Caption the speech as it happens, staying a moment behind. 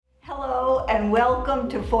and welcome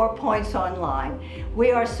to 4 Points Online.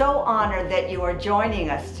 We are so honored that you are joining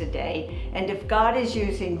us today, and if God is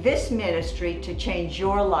using this ministry to change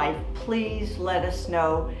your life, please let us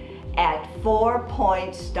know at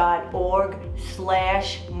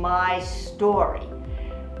 4points.org/mystory.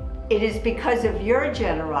 It is because of your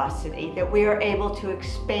generosity that we are able to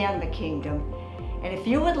expand the kingdom. And if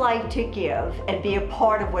you would like to give and be a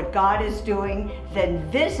part of what God is doing, then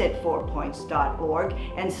visit 4points.org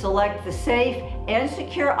and select the safe and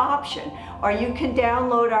secure option, or you can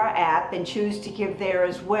download our app and choose to give there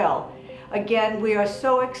as well. Again, we are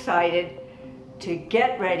so excited to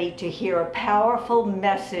get ready to hear a powerful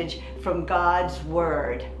message from God's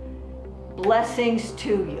Word. Blessings to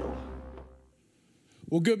you.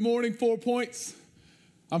 Well, good morning, 4 Points.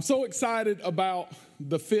 I'm so excited about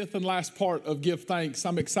the fifth and last part of Give Thanks.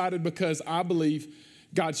 I'm excited because I believe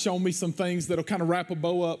God's shown me some things that'll kind of wrap a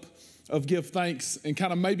bow up of Give Thanks and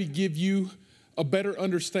kind of maybe give you a better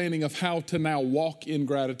understanding of how to now walk in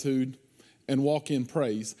gratitude and walk in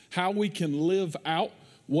praise, how we can live out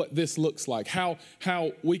what this looks like, how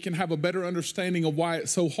we can have a better understanding of why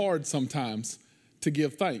it's so hard sometimes to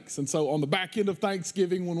give thanks. And so on the back end of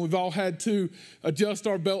Thanksgiving, when we've all had to adjust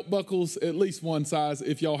our belt buckles at least one size,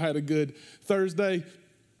 if y'all had a good Thursday,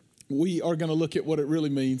 we are going to look at what it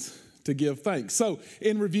really means to give thanks. So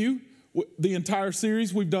in review, the entire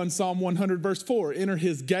series, we've done Psalm 100 verse 4, enter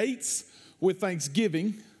his gates with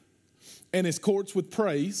thanksgiving and his courts with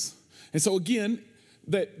praise. And so again,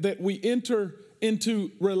 that we enter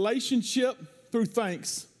into relationship through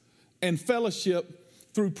thanks and fellowship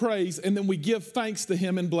through praise, and then we give thanks to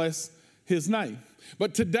him and bless his name.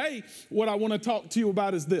 But today, what I want to talk to you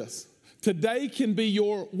about is this. Today can be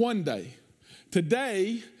your one day.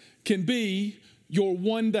 Today can be your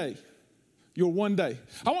one day. Your one day.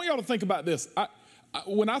 I want y'all to think about this.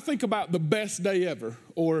 When I think about the best day ever,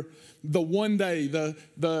 or the one day, the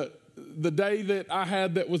day that I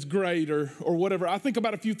had that was great or whatever, I think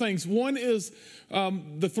about a few things. One is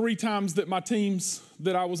the 3 times that my teams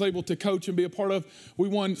that I was able to coach and be a part of, we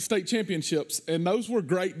won state championships, and those were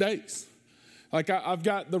great days. Like I've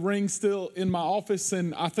got the ring still in my office,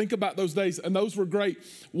 and I think about those days, and those were great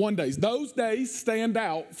one days. Those days stand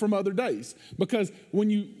out from other days because when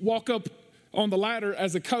you walk up on the ladder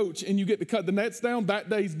as a coach and you get to cut the nets down, that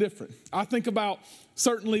day's different. I think about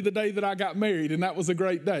certainly the day that I got married, and that was a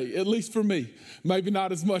great day, at least for me. Maybe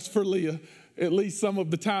not as much for Leah, at least some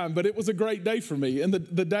of the time, but it was a great day for me. And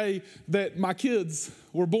the day that my kids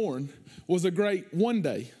were born was a great one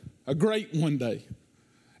day, a great one day.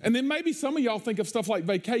 And then maybe some of y'all think of stuff like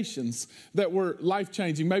vacations that were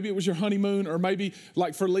life-changing. Maybe it was your honeymoon, or maybe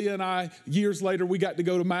like for Leah and I, years later, we got to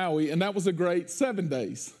go to Maui, and that was a great 7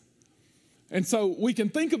 days. And so we can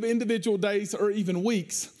think of individual days or even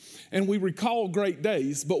weeks, and we recall great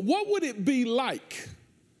days. But what would it be like?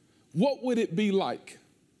 What would it be like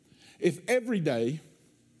if every day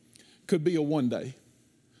could be a one day?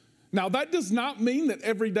 Now, that does not mean that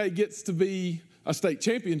every day gets to be a state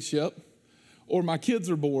championship, or my kids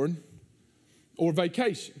are born, or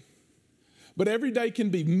vacation. But every day can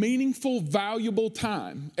be meaningful, valuable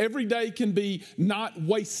time. Every day can be not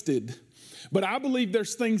wasted. But I believe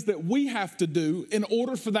there's things that we have to do in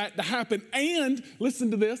order for that to happen. And listen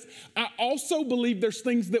to this, I also believe there's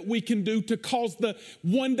things that we can do to cause the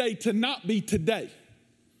one day to not be today.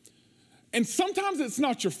 And sometimes it's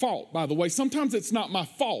not your fault, by the way. Sometimes it's not my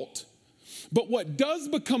fault. But what does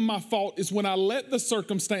become my fault is when I let the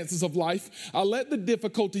circumstances of life, I let the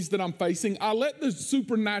difficulties that I'm facing, I let the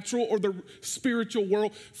supernatural or the spiritual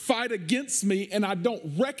world fight against me, and I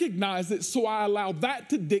don't recognize it, so I allow that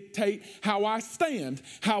to dictate how I stand,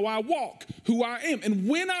 how I walk, who I am. And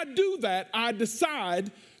when I do that, I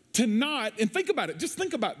decide to not, and think about it, just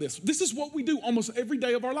think about this. This is what we do almost every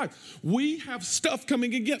day of our life. We have stuff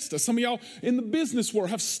coming against us. Some of y'all in the business world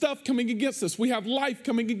have stuff coming against us. We have life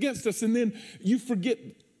coming against us, and then you forget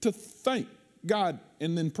to thank God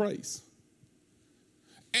and then praise.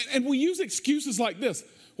 And we use excuses like this.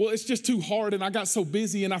 Well, it's just too hard, and I got so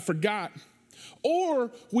busy and I forgot.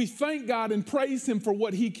 Or we thank God and praise him for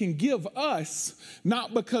what he can give us,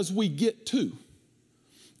 not because we get to.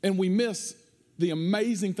 And we miss the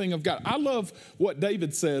amazing thing of God. I love what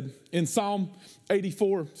David said in Psalm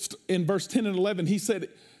 84 in verse 10 and 11. He said,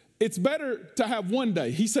 it's better to have one day.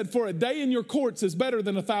 He said, for a day in your courts is better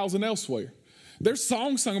than 1,000 elsewhere. There's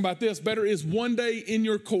songs sung about this. Better is one day in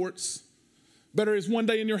your courts. Better is one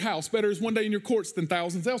day in your house. Better is one day in your courts than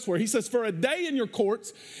thousands elsewhere. He says, for a day in your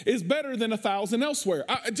courts is better than 1,000 elsewhere.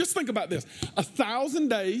 Just think about this. 1,000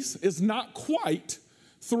 days is not quite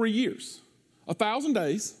 3 years. 1,000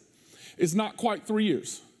 days is not quite 3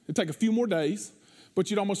 years. It'd take a few more days, but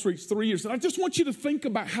you'd almost reach 3 years. And I just want you to think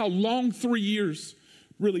about how long 3 years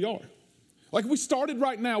really are. Like, if we started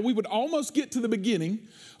right now, we would almost get to the beginning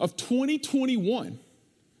of 2021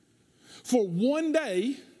 for one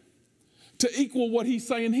day to equal what he's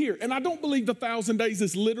saying here. And I don't believe the 1,000 days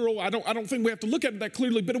is literal. I don't think we have to look at it that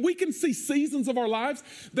clearly, but we can see seasons of our lives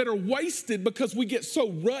that are wasted because we get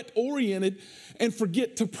so rut-oriented and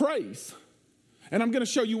forget to praise. And I'm going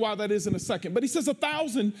to show you why that is in a second. But he says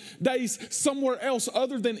 1,000 days somewhere else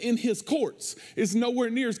other than in his courts is nowhere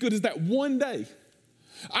near as good as that one day.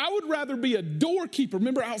 I would rather be a doorkeeper.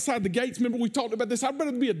 Remember outside the gates? Remember we talked about this? I'd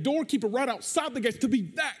rather be a doorkeeper right outside the gates to be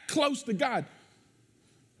that close to God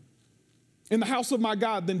in the house of my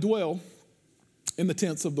God than dwell in the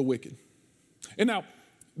tents of the wicked. And now,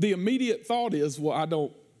 the immediate thought is, well, I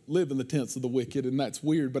don't live in the tents of the wicked, and that's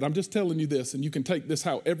weird, but I'm just telling you this, and you can take this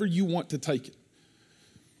however you want to take it.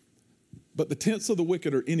 But the tents of the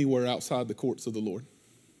wicked are anywhere outside the courts of the Lord.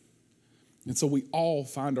 And so we all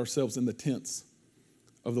find ourselves in the tents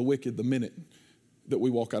of the wicked the minute that we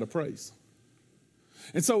walk out of praise.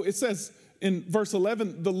 And so it says in verse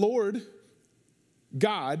 11, the Lord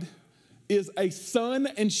God is a sun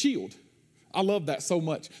and shield. I love that so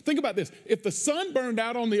much. Think about this. If the sun burned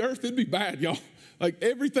out on the earth, it'd be bad, y'all. Like,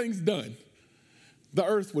 everything's done. The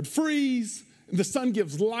earth would freeze, and the sun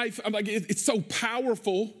gives life. I'm like, it's so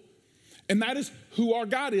powerful. And that is who our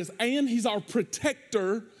God is. And he's our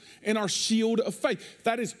protector and our shield of faith.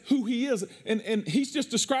 That is who he is. And he's just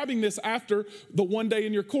describing this after the one day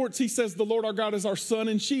in your courts. He says the Lord our God is our sun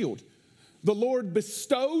and shield. The Lord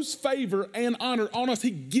bestows favor and honor on us. He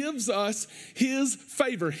gives us his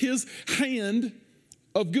favor, his hand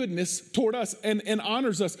of goodness toward us and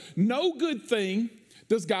honors us. No good thing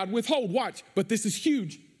does God withhold. Watch, but this is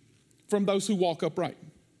huge, from those who walk upright.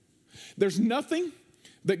 There's nothing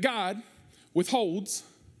that God withholds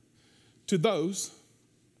to those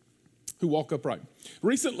who walk upright.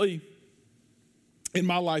 Recently in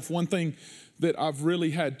my life, one thing that I've really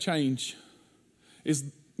had change is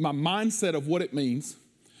my mindset of what it means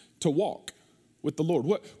to walk with the Lord.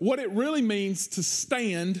 What it really means to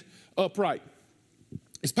stand upright.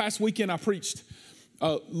 This past weekend, I preached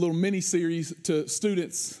a little mini-series to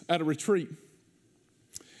students at a retreat.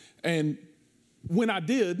 And when I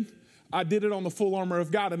did it on the full armor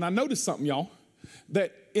of God. And I noticed something, y'all,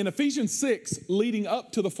 that in Ephesians 6, leading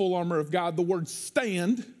up to the full armor of God, the word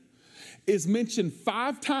stand is mentioned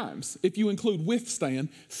 5 times. If you include withstand,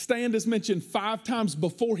 stand is mentioned 5 times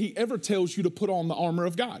before he ever tells you to put on the armor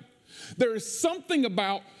of God. There is something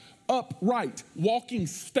about upright, walking,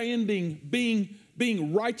 standing,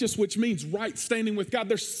 being righteous, which means right standing with God.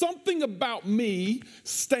 There's something about me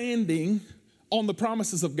standing on the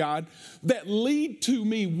promises of God that lead to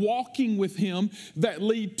me walking with him, that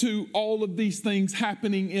lead to all of these things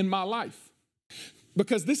happening in my life.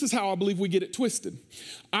 Because this is how I believe we get it twisted.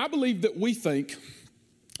 I believe that we think,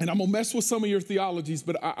 and I'm going to mess with some of your theologies,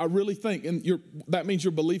 but I really think, and that means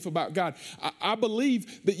your belief about God. I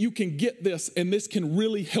believe that you can get this, and this can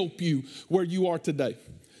really help you where you are today.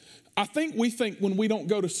 I think we think when we don't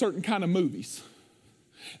go to certain kind of movies,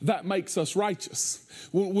 that makes us righteous.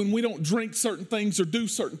 When we don't drink certain things or do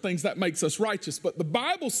certain things, that makes us righteous. But the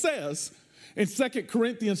Bible says in 2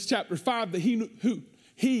 Corinthians chapter 5 that he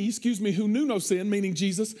who knew no sin, meaning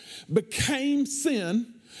Jesus, became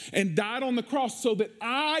sin and died on the cross so that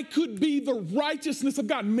I could be the righteousness of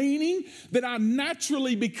God, meaning that I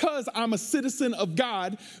naturally, because I'm a citizen of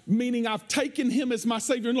God, meaning I've taken him as my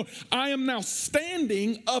Savior and Lord, I am now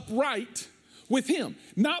standing upright with him.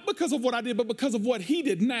 Not because of what I did, but because of what he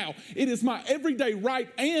did. Now, it is my everyday right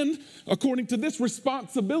and, according to this,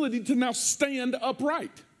 responsibility to now stand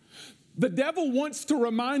upright. The devil wants to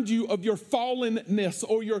remind you of your fallenness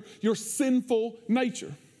or your sinful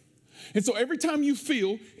nature. And so every time you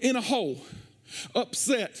feel in a hole,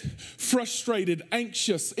 upset, frustrated,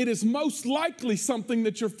 anxious, it is most likely something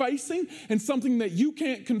that you're facing and something that you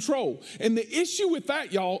can't control. And the issue with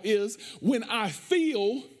that, y'all, is when I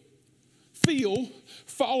feel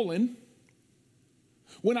fallen,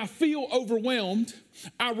 when I feel overwhelmed,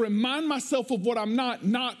 I remind myself of what I'm not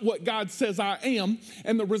what God says I am.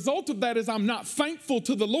 And the result of that is I'm not thankful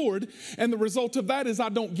to the Lord. And the result of that is I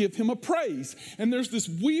don't give him a praise. And there's this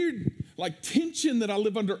weird tension that I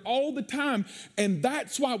live under all the time. And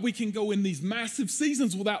that's why we can go in these massive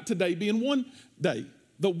seasons without today being one day,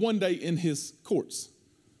 the one day in his courts.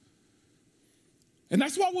 And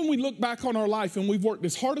that's why when we look back on our life and we've worked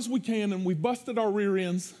as hard as we can and we've busted our rear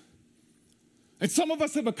ends, and some of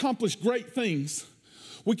us have accomplished great things,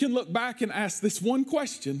 we can look back and ask this one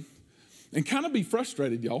question and kind of be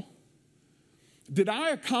frustrated, y'all. did I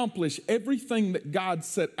accomplish everything that God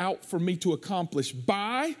set out for me to accomplish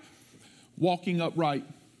by walking upright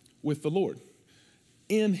with the Lord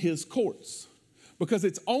in his courts? Because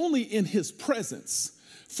it's only in his presence,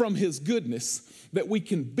 from his goodness, that we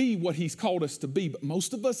can be what he's called us to be. But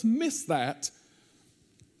most of us miss that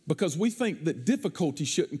because we think that difficulty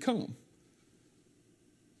shouldn't come.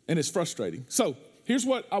 And it's frustrating. So here's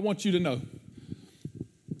what I want you to know.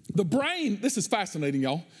 The brain, this is fascinating,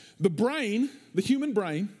 y'all. The brain, the human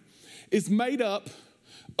brain, is made up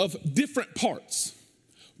of different parts.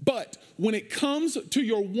 But when it comes to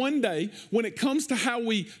your one day, when it comes to how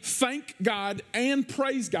we thank God and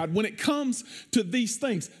praise God, when it comes to these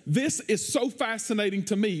things, this is so fascinating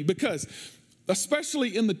to me because,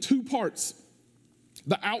 especially in the two parts,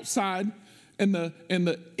 the outside and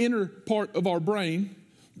the inner part of our brain,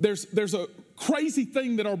 there's a crazy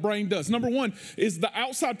thing that our brain does. Number one is the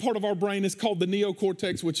outside part of our brain is called the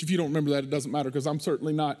neocortex, which if you don't remember that, it doesn't matter because I'm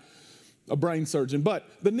certainly not a brain surgeon. But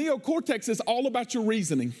the neocortex is all about your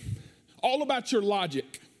reasoning, all about your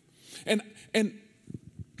logic. And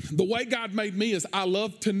the way God made me is I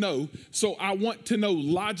love to know, so I want to know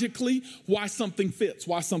logically why something fits,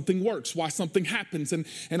 why something works, why something happens, and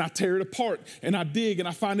I tear it apart, and I dig, and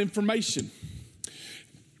I find information.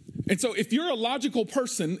 And so if you're a logical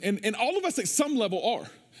person, and all of us at some level are,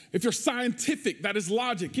 if you're scientific, that is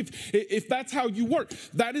logic. If that's how you work,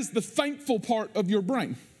 that is the thankful part of your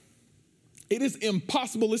brain. It is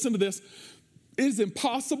impossible, listen to this, it is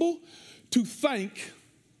impossible to thank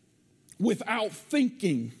without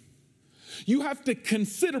thinking. You have to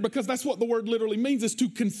consider, because that's what the word literally means, is to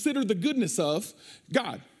consider the goodness of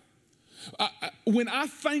God. When I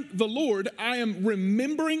thank the Lord, I am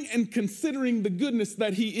remembering and considering the goodness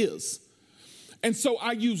that he is. And so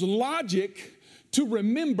I use logic to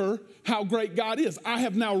remember how great God is. I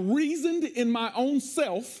have now reasoned in my own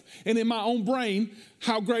self and in my own brain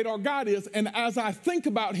how great our God is. And as I think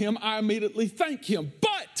about him, I immediately thank him.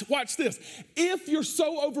 But watch this. If you're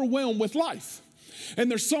so overwhelmed with life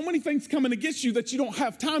and there's so many things coming against you that you don't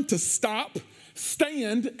have time to stop,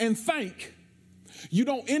 stand, and thank, you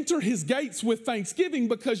don't enter his gates with thanksgiving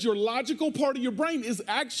because your logical part of your brain is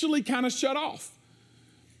actually kind of shut off.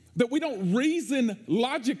 That we don't reason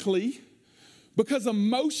logically because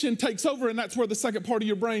emotion takes over, and that's where the second part of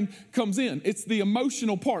your brain comes in. It's the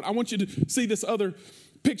emotional part. I want you to see this other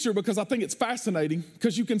picture because I think it's fascinating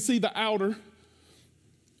because you can see the outer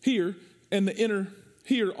here and the inner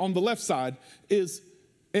here on the left side is,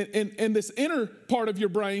 and this inner part of your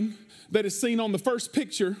brain that is seen on the first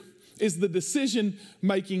picture is the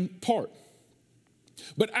decision-making part.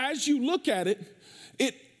 But as you look at it,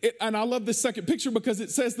 and I love this second picture because it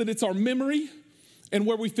says that it's our memory and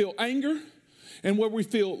where we feel anger and where we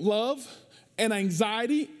feel love and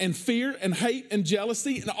anxiety and fear and hate and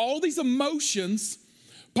jealousy and all these emotions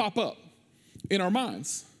pop up in our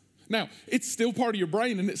minds. Now, it's still part of your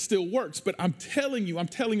brain and it still works, but I'm telling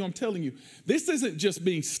you, this isn't just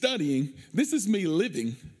me studying, this is me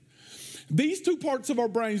living. These two parts of our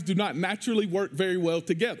brains do not naturally work very well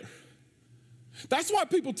together. That's why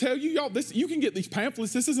people tell you, y'all, this, you can get these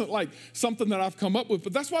pamphlets. This isn't like something that I've come up with,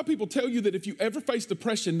 but that's why people tell you that if you ever face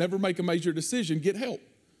depression, never make a major decision, get help.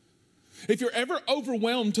 If you're ever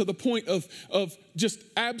overwhelmed to the point of just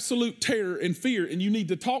absolute terror and fear and you need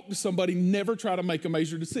to talk to somebody, never try to make a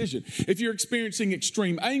major decision. If you're experiencing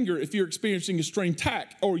extreme anger, if you're experiencing extreme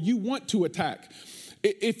attack, or you want to attack,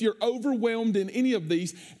 if you're overwhelmed in any of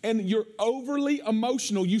these and you're overly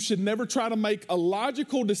emotional, you should never try to make a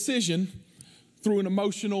logical decision through an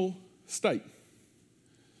emotional state.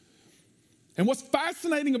 And what's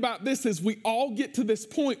fascinating about this is we all get to this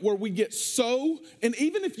point where we get so, and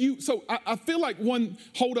even if you, so I feel like one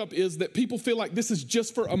holdup is that people feel like this is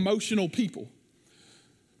just for emotional people.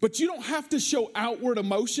 But you don't have to show outward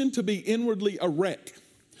emotion to be inwardly a wreck.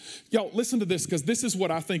 Y'all, listen to this, because this is what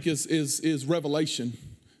I think is revelation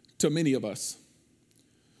to many of us.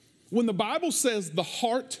 When the Bible says the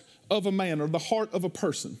heart of a man or the heart of a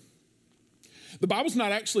person, the Bible's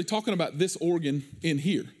not actually talking about this organ in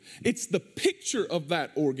here. It's the picture of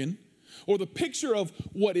that organ or the picture of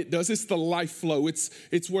what it does. It's the life flow.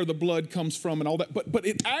 It's where the blood comes from and all that. But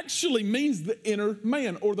it actually means the inner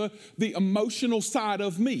man or the emotional side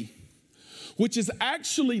of me, which is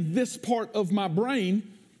actually this part of my brain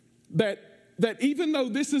that even though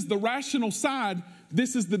this is the rational side,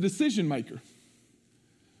 this is the decision maker.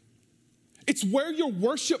 It's where your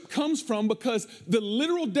worship comes from because the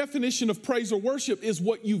literal definition of praise or worship is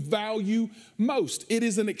what you value most. It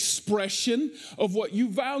is an expression of what you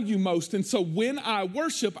value most. And so when I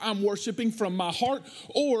worship, I'm worshiping from my heart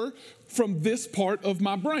or from this part of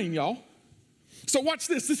my brain, y'all. So watch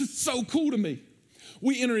this. This is so cool to me.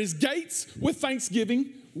 We enter his gates with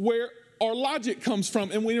thanksgiving, where our logic comes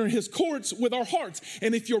from, and we enter his courts with our hearts.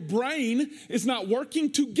 And if your brain is not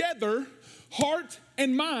working together, heart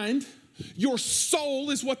and mind, your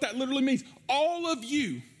soul is what that literally means. All of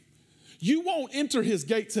you won't enter his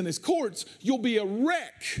gates and his courts. You'll be a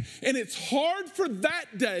wreck. And it's hard for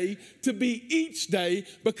that day to be each day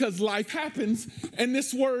because life happens and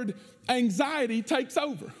this word anxiety takes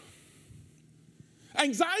over.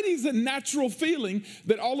 Anxiety is a natural feeling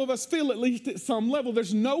that all of us feel, at least at some level.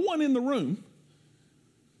 There's no one in the room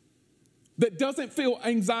that doesn't feel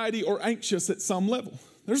anxiety or anxious at some level.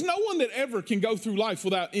 There's no one that ever can go through life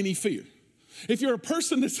without any fear. If you're a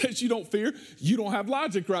person that says you don't fear, you don't have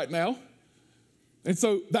logic right now. And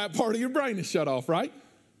so that part of your brain is shut off, right?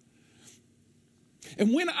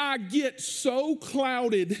 And when I get so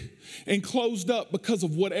clouded and closed up because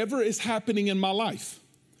of whatever is happening in my life,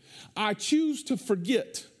 I choose to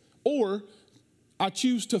forget, or I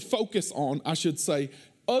choose to focus on, I should say,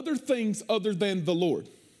 other things other than the Lord.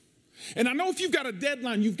 And I know if you've got a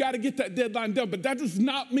deadline, you've got to get that deadline done, but that does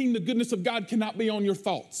not mean the goodness of God cannot be on your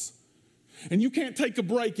thoughts. And you can't take a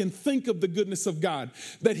break and think of the goodness of God,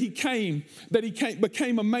 that he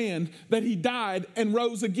became a man, that he died and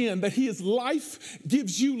rose again, that his life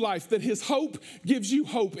gives you life, that his hope gives you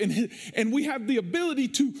hope. And we have the ability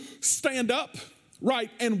to stand up, right,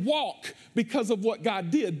 and walk because of what God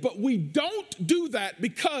did. But we don't do that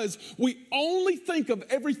because we only think of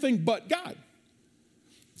everything but God.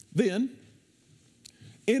 Then,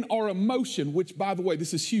 in our emotion, which, by the way,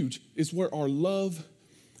 this is huge, is where our love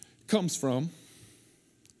comes from.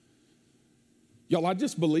 Y'all, I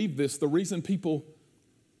just believe this. The reason people,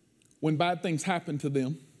 when bad things happen to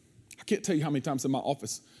them, I can't tell you how many times in my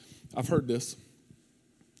office I've heard this.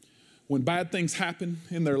 When bad things happen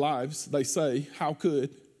in their lives, they say, how could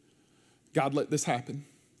God let this happen?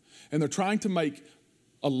 And they're trying to make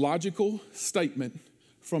a logical statement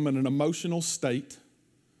from an emotional state.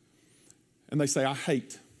 And they say, I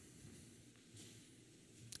hate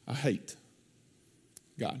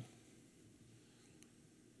God.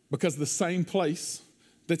 Because the same place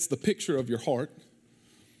that's the picture of your heart,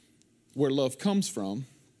 where love comes from,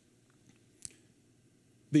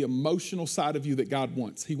 the emotional side of you that God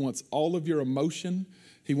wants. He wants all of your emotion.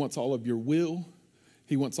 He wants all of your will.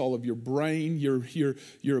 He wants all of your brain,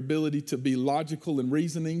 your ability to be logical and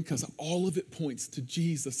reasoning, because all of it points to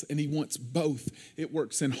Jesus, and he wants both. It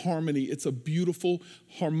works in harmony. It's a beautiful,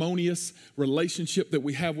 harmonious relationship that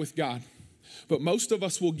we have with God. But most of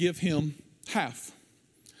us will give him half.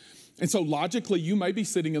 And so logically, you may be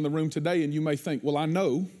sitting in the room today and you may think, well, I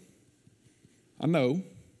know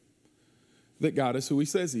that God is who he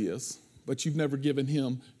says he is, but you've never given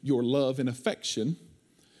him your love and affection.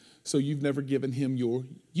 So you've never given him your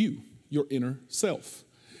inner self.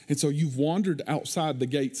 And so you've wandered outside the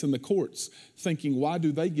gates and the courts thinking, why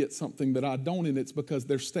do they get something that I don't? And it's because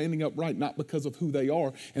they're standing upright, not because of who they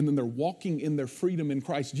are. And then they're walking in their freedom in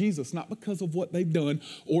Christ Jesus, not because of what they've done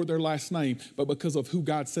or their last name, but because of who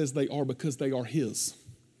God says they are, because they are his.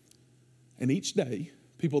 And each day,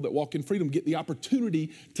 people that walk in freedom get the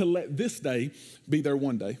opportunity to let this day be their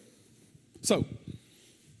one day. So,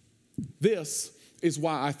 this is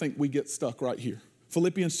why I think we get stuck right here.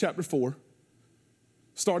 Philippians chapter 4.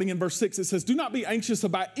 Starting in verse 6, it says, do not be anxious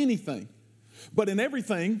about anything, but in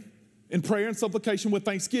everything, in prayer and supplication with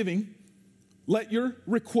thanksgiving, let your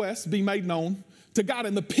requests be made known to God.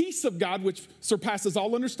 And the peace of God, which surpasses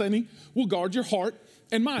all understanding, will guard your heart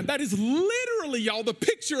and mind. That is literally, y'all, the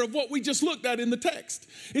picture of what we just looked at in the text.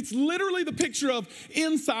 It's literally the picture of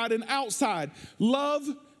inside and outside. Love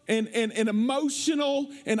and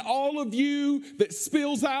emotional and all of you that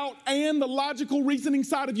spills out, and the logical reasoning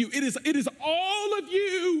side of you. It is all of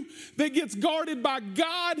you that gets guarded by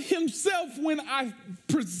God himself when I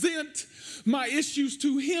present my issues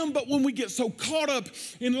to him. But when we get so caught up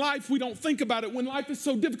in life, we don't think about it. When life is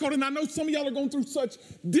so difficult, and I know some of y'all are going through such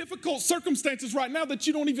difficult circumstances right now that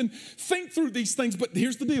you don't even think through these things. But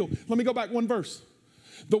here's the deal. Let me go back one verse.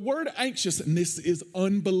 The word anxious, and this is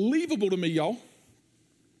unbelievable to me, y'all.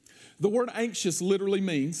 The word anxious literally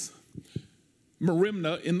means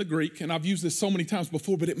merimna in the Greek, and I've used this so many times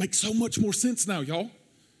before, but it makes so much more sense now, y'all.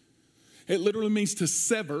 It literally means to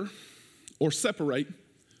sever or separate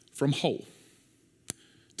from whole.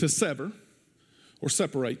 To sever or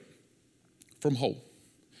separate from whole.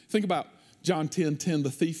 Think about John 10:10, the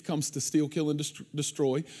thief comes to steal, kill, and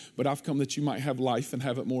destroy, but I've come that you might have life and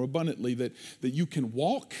have it more abundantly, that you can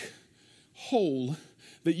walk whole,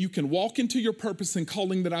 that you can walk into your purpose and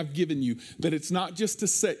calling that I've given you, that it's not just to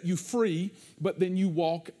set you free, but then you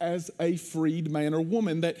walk as a freed man or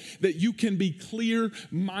woman, that you can be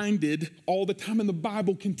clear-minded all the time. And the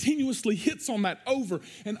Bible continuously hits on that over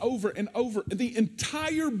and over and over. The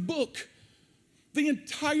entire book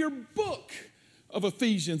of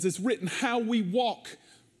Ephesians is written how we walk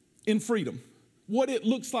in freedom, what it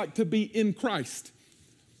looks like to be in Christ.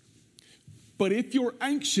 But if you're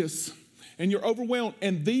anxious and you're overwhelmed,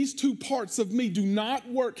 and these two parts of me do not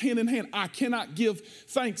work hand in hand, I cannot give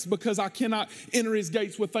thanks because I cannot enter his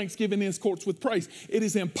gates with thanksgiving, his courts with praise. It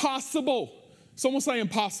is impossible. Someone say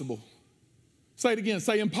impossible. Say it again,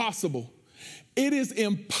 say impossible. It is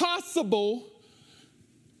impossible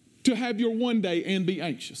to have your one day and be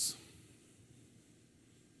anxious.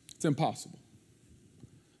 It's impossible.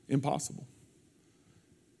 Impossible.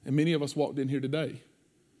 And many of us walked in here today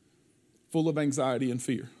full of anxiety and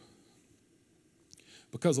fear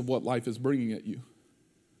because of what life is bringing at you.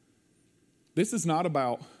 This is not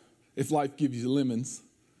about if life gives you lemons,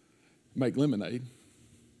 make lemonade.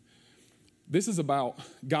 This is about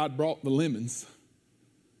God brought the lemons,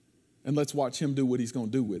 and let's watch him do what he's going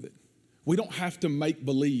to do with it. We don't have to make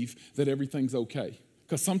believe that everything's okay,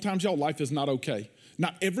 because sometimes, y'all, life is not okay.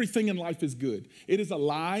 Not everything in life is good. It is a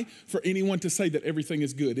lie for anyone to say that everything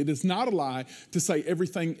is good. It is not a lie to say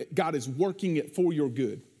everything, God is working it for your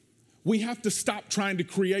good. We have to stop trying to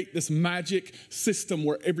create this magic system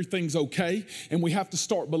where everything's okay, and we have to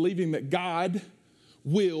start believing that God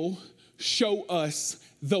will show us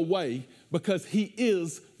the way, because he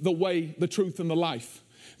is the way, the truth, and the life.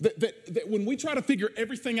 That when we try to figure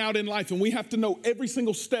everything out in life and we have to know every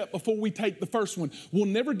single step before we take the first one, we'll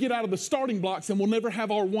never get out of the starting blocks and we'll never have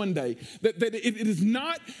our one day. That it is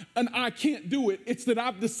not an I can't do it. It's that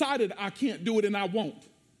I've decided I can't do it and I won't.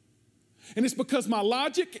 And it's because my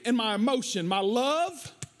logic and my emotion, my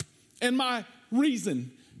love and my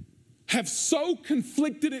reason have so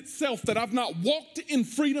conflicted itself that I've not walked in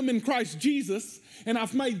freedom in Christ Jesus, and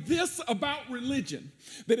I've made this about religion,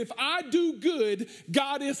 that if I do good,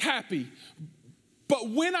 God is happy. But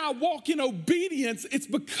when I walk in obedience, it's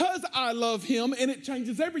because I love him, and it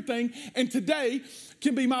changes everything. And today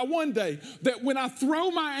can be my one day, that when I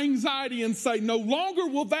throw my anxiety and say, no longer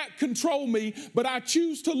will that control me, but I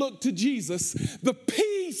choose to look to Jesus, the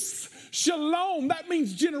peace, shalom, that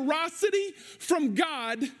means generosity from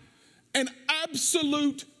God and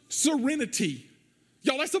absolute serenity.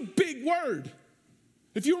 Y'all, that's a big word.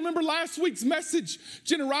 If you remember last week's message,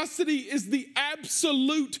 generosity is the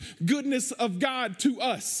absolute goodness of God to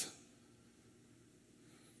us.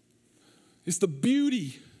 It's the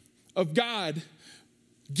beauty of God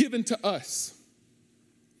given to us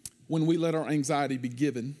when we let our anxiety be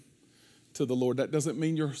given to the Lord. That doesn't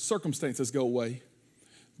mean your circumstances go away,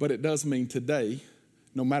 but it does mean today,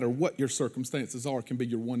 no matter what your circumstances are, can be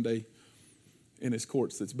your one day in his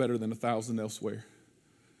courts that's better than 1,000 elsewhere.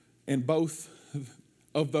 And both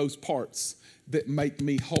of those parts that make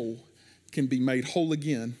me whole can be made whole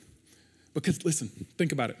again. Because listen,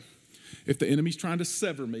 think about it. If the enemy's trying to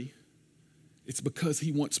sever me, it's because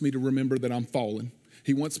he wants me to remember that I'm fallen.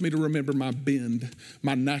 He wants me to remember my bend,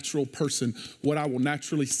 my natural person, what I will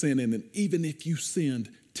naturally sin in. And even if you sinned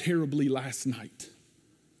terribly last night,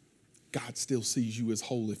 God still sees you as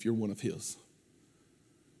whole if you're one of his.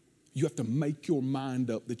 You have to make your mind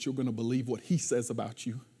up that you're going to believe what he says about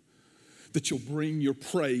you, that you'll bring your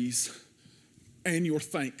praise and your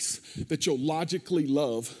thanks, that you'll logically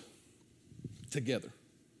love together,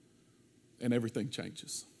 and everything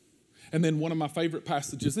changes. And then one of my favorite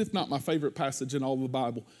passages, if not my favorite passage in all of the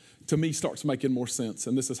Bible, to me starts making more sense,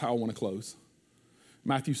 and this is how I want to close.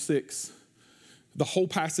 Matthew 6, the whole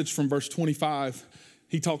passage from verse 25,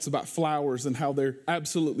 he talks about flowers and how they're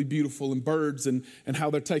absolutely beautiful, and birds and how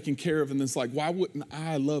they're taken care of. And it's like, why wouldn't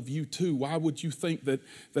I love you too? Why would you think that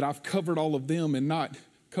I've covered all of them and not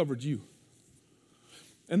covered you?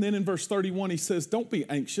 And then in verse 31, he says, don't be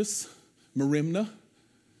anxious, Merimna.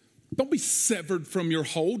 Don't be severed from your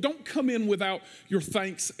whole. Don't come in without your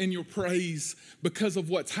thanks and your praise because of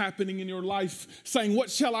what's happening in your life, saying, what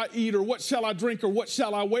shall I eat, or what shall I drink, or what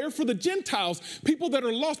shall I wear? For the Gentiles, people that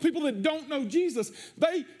are lost, people that don't know Jesus,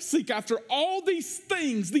 they seek after all these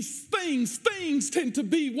things. These things tend to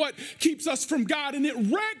be what keeps us from God, and it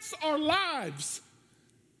wrecks our lives.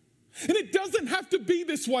 And it doesn't have to be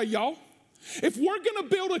this way, y'all. If we're going to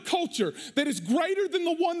build a culture that is greater than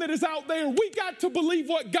the one that is out there, we got to believe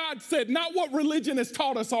what God said, not what religion has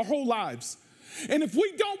taught us our whole lives. And if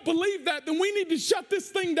we don't believe that, then we need to shut this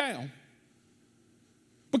thing down.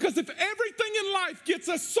 Because if everything in life gets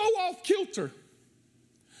us so off kilter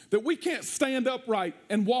that we can't stand upright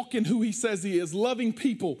and walk in who he says he is, loving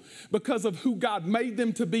people because of who God made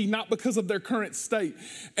them to be, not because of their current state,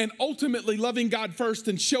 and ultimately loving God first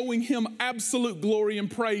and showing him absolute glory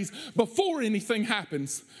and praise before anything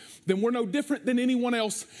happens, then we're no different than anyone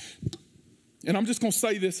else. And I'm just going to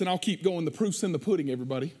say this and I'll keep going. The proof's in the pudding,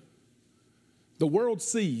 everybody. The world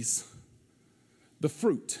sees the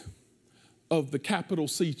fruit of the capital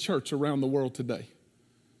C church around the world today.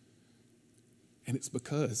 And it's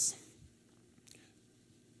because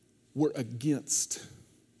we're against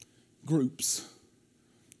groups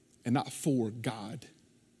and not for God.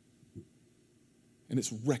 And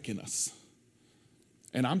it's wrecking us.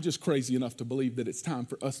 And I'm just crazy enough to believe that it's time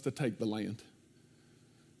for us to take the land.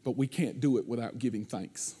 But we can't do it without giving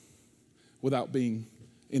thanks, without being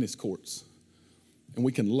in his courts. And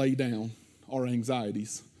we can lay down our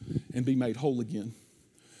anxieties and be made whole again.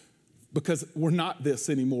 Because we're not this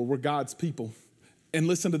anymore. We're God's people. And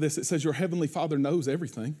listen to this. It says your heavenly Father knows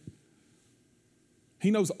everything. He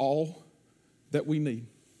knows all that we need.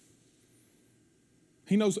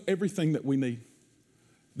 He knows everything that we need.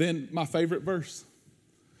 Then my favorite verse.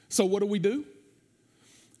 So what do?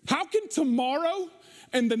 How can tomorrow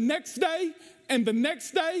and the next day and the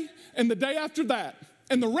next day and the day after that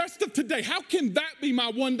and the rest of today, how can that be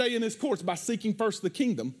my one day in his courts? By seeking first the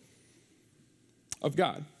kingdom of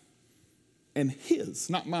God and his,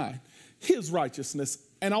 not mine, his righteousness,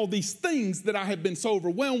 and all these things that I have been so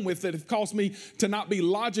overwhelmed with that have caused me to not be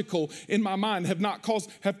logical in my mind,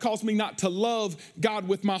 have caused me not to love God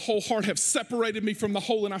with my whole heart, have separated me from the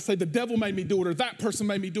whole. And I say the devil made me do it, or that person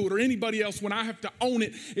made me do it, or anybody else. When I have to own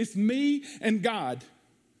it, it's me and God.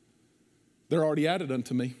 They're already added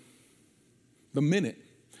unto me. The minute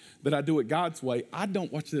that I do it God's way, I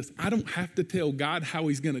don't have to tell God how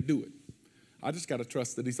he's going to do it. I just got to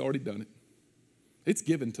trust that he's already done it. It's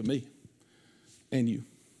given to me and you.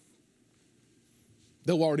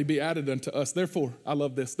 They'll already be added unto us. Therefore, I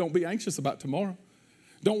love this. Don't be anxious about tomorrow.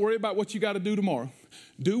 Don't worry about what you got to do tomorrow.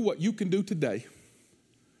 Do what you can do today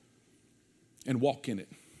and walk in it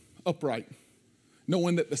upright,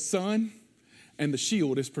 knowing that the sun and the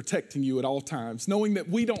shield is protecting you at all times, knowing that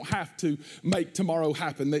we don't have to make tomorrow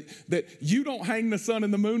happen, that you don't hang the sun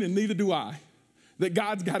and the moon and neither do I, that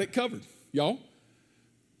God's got it covered, y'all.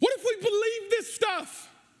 What if we believe this stuff?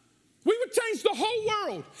 We would change the whole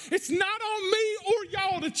world. It's not on me or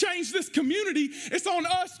y'all to change this community. It's on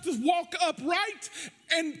us to walk upright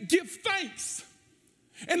and give thanks.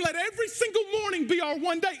 And let every single morning be our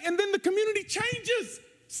one day. And then the community changes.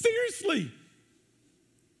 Seriously.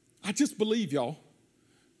 I just believe, y'all,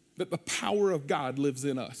 that the power of God lives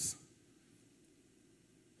in us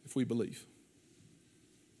if we believe.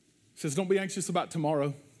 It says, don't be anxious about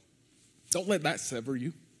tomorrow. Don't let that sever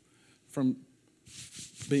you from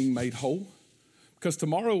being made whole, because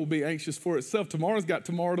tomorrow will be anxious for itself. Tomorrow's got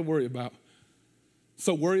tomorrow to worry about.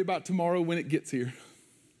 So worry about tomorrow when it gets here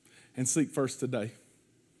and seek first today,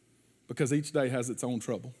 because each day has its own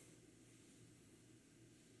trouble.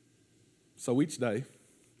 So each day,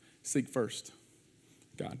 seek first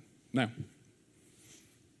God. Now,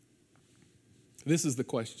 this is the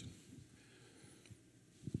question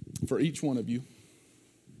for each one of you.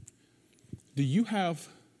 Do you have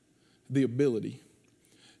the ability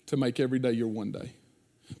to make every day your one day?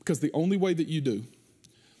 Because the only way that you do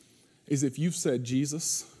is if you've said,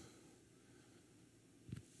 Jesus,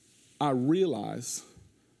 I realize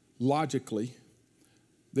logically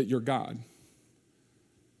that you're God,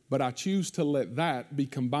 but I choose to let that be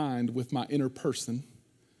combined with my inner person,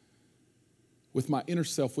 with my inner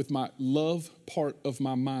self, with my love part of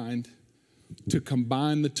my mind, to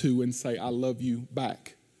combine the two and say, I love you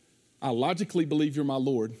back. I logically believe you're my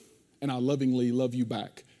Lord, and I lovingly love you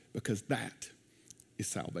back, because that is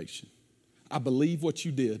salvation. I believe what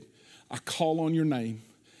you did. I call on your name,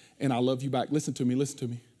 and I love you back. Listen to me.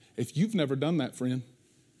 If you've never done that, friend,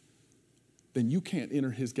 then you can't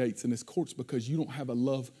enter his gates and his courts, because you don't have a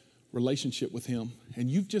love relationship with him, and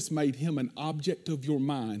you've just made him an object of your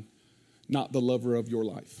mind, not the lover of your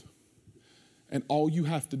life. And all you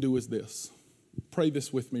have to do is this. Pray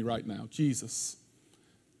this with me right now. Jesus,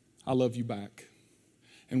 I love you back.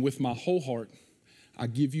 And with my whole heart, I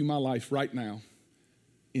give you my life right now.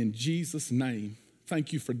 In Jesus' name,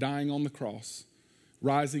 thank you for dying on the cross,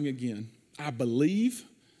 rising again. I believe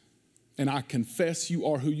and I confess you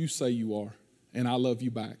are who you say you are, and I love you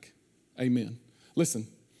back. Amen. Listen,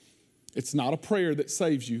 it's not a prayer that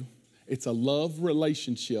saves you. It's a love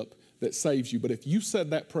relationship that saves you. But if you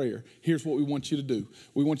said that prayer, here's what we want you to do.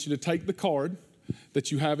 We want you to take the card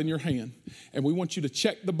that you have in your hand, and we want you to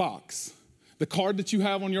check the box. The card that you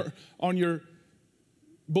have on your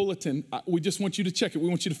bulletin, we just want you to check it. We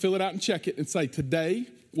want you to fill it out and check it and say, today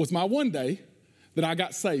was my one day that I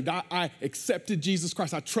got saved. I accepted Jesus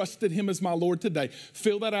Christ. I trusted him as my Lord today.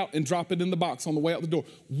 Fill that out and drop it in the box on the way out the door.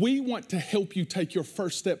 We want to help you take your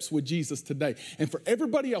first steps with Jesus today. And for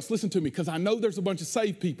everybody else, listen to me, because I know there's a bunch of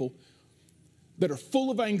saved people that are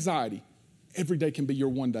full of anxiety. Every day can be your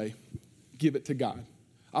one day. Give it to God.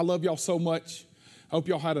 I love y'all so much. I hope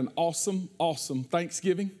y'all had an awesome, awesome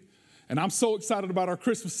Thanksgiving. And I'm so excited about our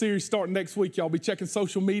Christmas series starting next week. Y'all be checking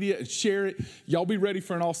social media and share it. Y'all be ready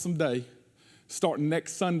for an awesome day starting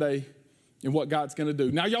next Sunday and what God's going to do.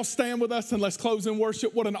 Now, y'all stand with us and let's close in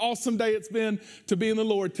worship. What an awesome day it's been to be in the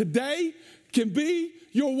Lord. Today can be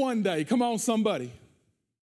your one day. Come on, somebody.